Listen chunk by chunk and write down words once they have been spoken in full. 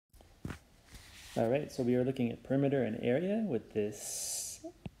All right, so we are looking at perimeter and area with this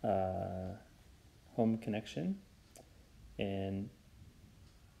home connection. And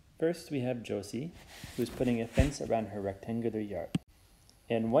first we have Josie, who's putting a fence around her rectangular yard.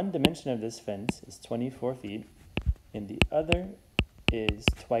 And one dimension of this fence is 24 feet, and the other is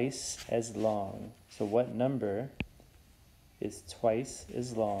twice as long. So what number is twice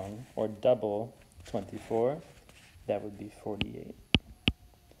as long, or double 24? That would be 48.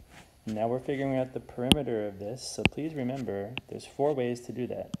 Now we're figuring out the perimeter of this, so please remember there's 4 ways to do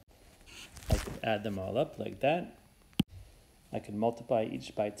that. I could add them all up like that. I could multiply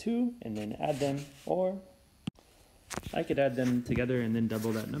each by 2 and then add them, or I could add them together and then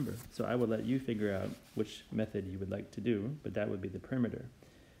double that number. So I will let you figure out which method you would like to do, but that would be the perimeter.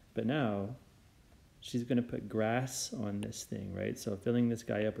 But now she's going to put grass on this thing, right? So filling this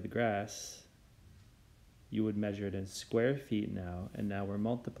guy up with grass, you would measure it in square feet now, and now we're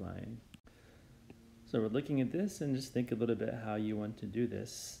multiplying. So we're looking at this and just think a little bit how you want to do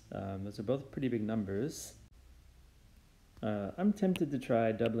this. Those are both pretty big numbers. I'm tempted to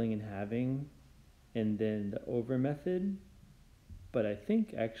try doubling and halving and then the over method, but I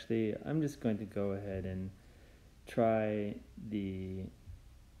think actually I'm just going to go ahead and try the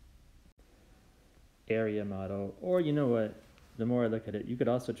area model, or you know what, the more I look at it, you could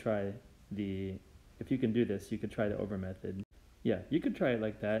also try if you can do this, you could try the over method. Yeah, you could try it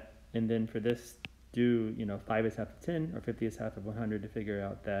like that, and then for this, do 5 is half of 10 or 50 is half of 100 to figure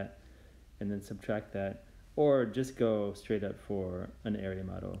out that, and then subtract that, or just go straight up for an area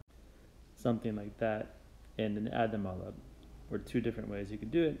model, something like that, and then add them all up. Or 2 different ways you could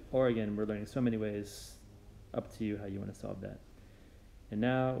do it, or again, we're learning so many ways, up to you how you want to solve that. And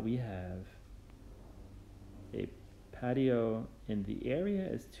now we have a patio, and the area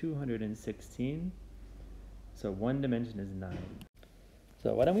is 216, so one dimension is 9.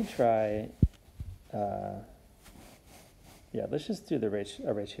 So why don't we try, let's just do a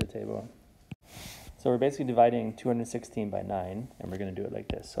ratio table. So we're basically dividing 216 by 9, and we're going to do it like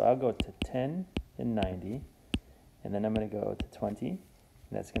this. So I'll go to 10 and 90, and then I'm going to go to 20, and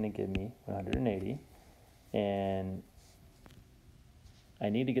that's going to give me 180, and I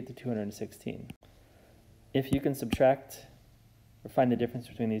need to get to 216. If you can subtract or find the difference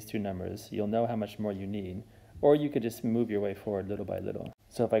between these 2 numbers, you'll know how much more you need, or you could just move your way forward little by little.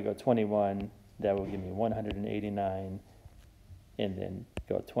 So if I go 21, that will give me 189, and then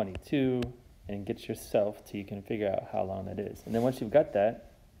go 22, and get yourself till you can figure out how long that is. And then once you've got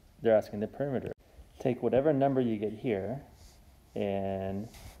that, they're asking the perimeter. Take whatever number you get here and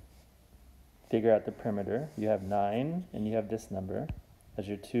figure out the perimeter. You have 9 and you have this number as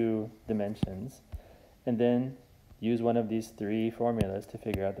your 2 dimensions, and then use one of these 3 formulas to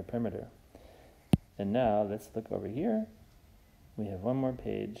figure out the perimeter. And now let's look over here. We have one more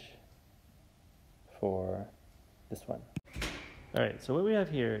page for this one. All right, so what we have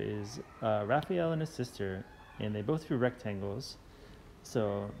here is Raphael and his sister, and they both drew rectangles.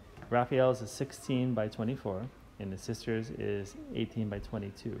 So Raphael's is 16 by 24, and his sister's is 18 by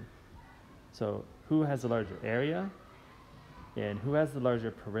 22. So who has the larger area, and who has the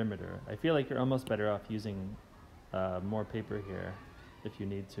larger perimeter? I feel like you're almost better off using more paper here if you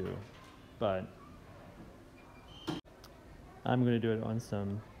need to, but I'm going to do it on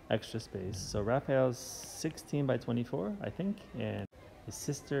some extra space. So Raphael's 16 by 24, I think, and his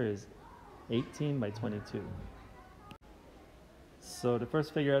sister is 18 by 22. So to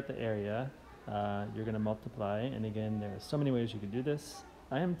first figure out the area, you're going to multiply, and again, there are so many ways you can do this.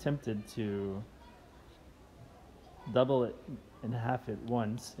 I am tempted to double it and half it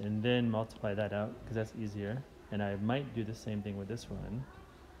once, and then multiply that out, because that's easier. And I might do the same thing with this one.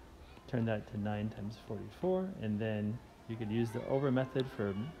 Turn that to 9 times 44, and then you could use the over method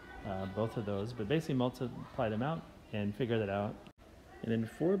for both of those, but basically multiply them out and figure that out. And then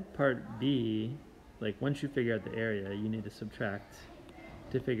for part B, like once you figure out the area, you need to subtract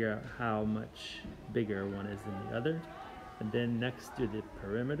to figure out how much bigger one is than the other. And then next do the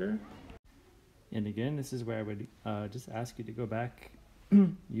perimeter. And again, this is where I would just ask you to go back,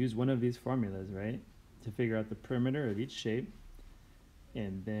 use one of these formulas, right, to figure out the perimeter of each shape,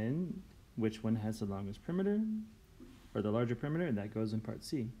 and then which one has the longest perimeter, or the larger perimeter, and that goes in part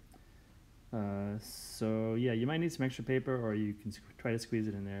C. So yeah, you might need some extra paper, or you can try to squeeze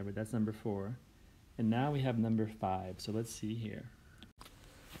it in there, but that's number 4. And now we have number 5, so let's see here.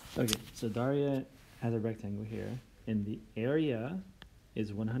 Okay, so Daria has a rectangle here, and the area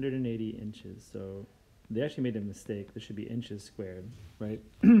is 180 inches, so they actually made a mistake. This should be inches squared, right?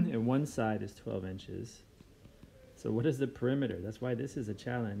 And one side is 12 inches. So what is the perimeter? That's why this is a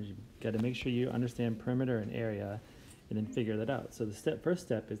challenge. You've got to make sure you understand perimeter and area, and then figure that out. So the first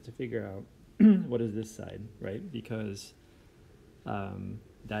step is to figure out what is this side, right? Because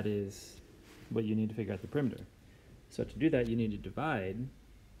that is what you need to figure out the perimeter. So to do that, you need to divide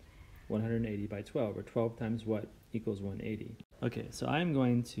 180 by 12, or 12 times what equals 180. Okay, so I'm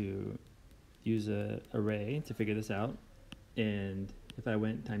going to use an array to figure this out. And if I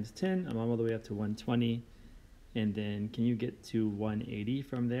went times 10, I'm all the way up to 120. And then can you get to 180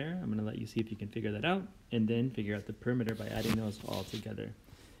 from there? I'm gonna let you see if you can figure that out, and then figure out the perimeter by adding those all together.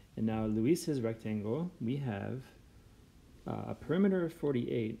 And now Luis's rectangle, we have a perimeter of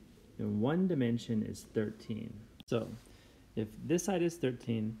 48, and one dimension is 13. So if this side is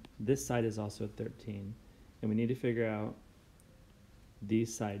 13, this side is also 13, and we need to figure out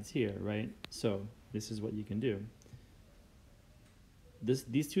these sides here, right? So this is what you can do.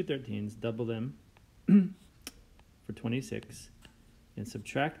 These two 13s, double them for 26, and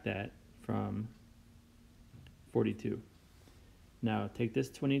subtract that from 42. Now take this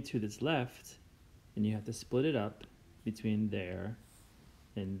 22 that's left, and you have to split it up between there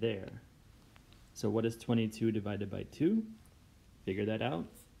and there. So what is 22 divided by 2? Figure that out,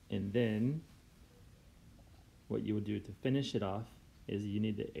 and then what you would do to finish it off is you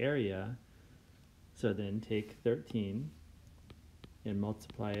need the area. So then take 13 and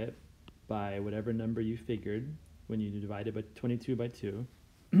multiply it by whatever number you figured when you divided by 22 by 2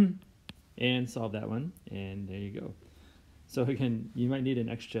 and solve that one, and there you go. So again, you might need an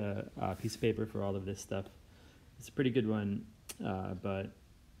extra piece of paper for all of this stuff. It's a pretty good one, but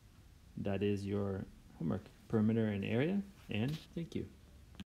that is your homework, perimeter and area, and thank you.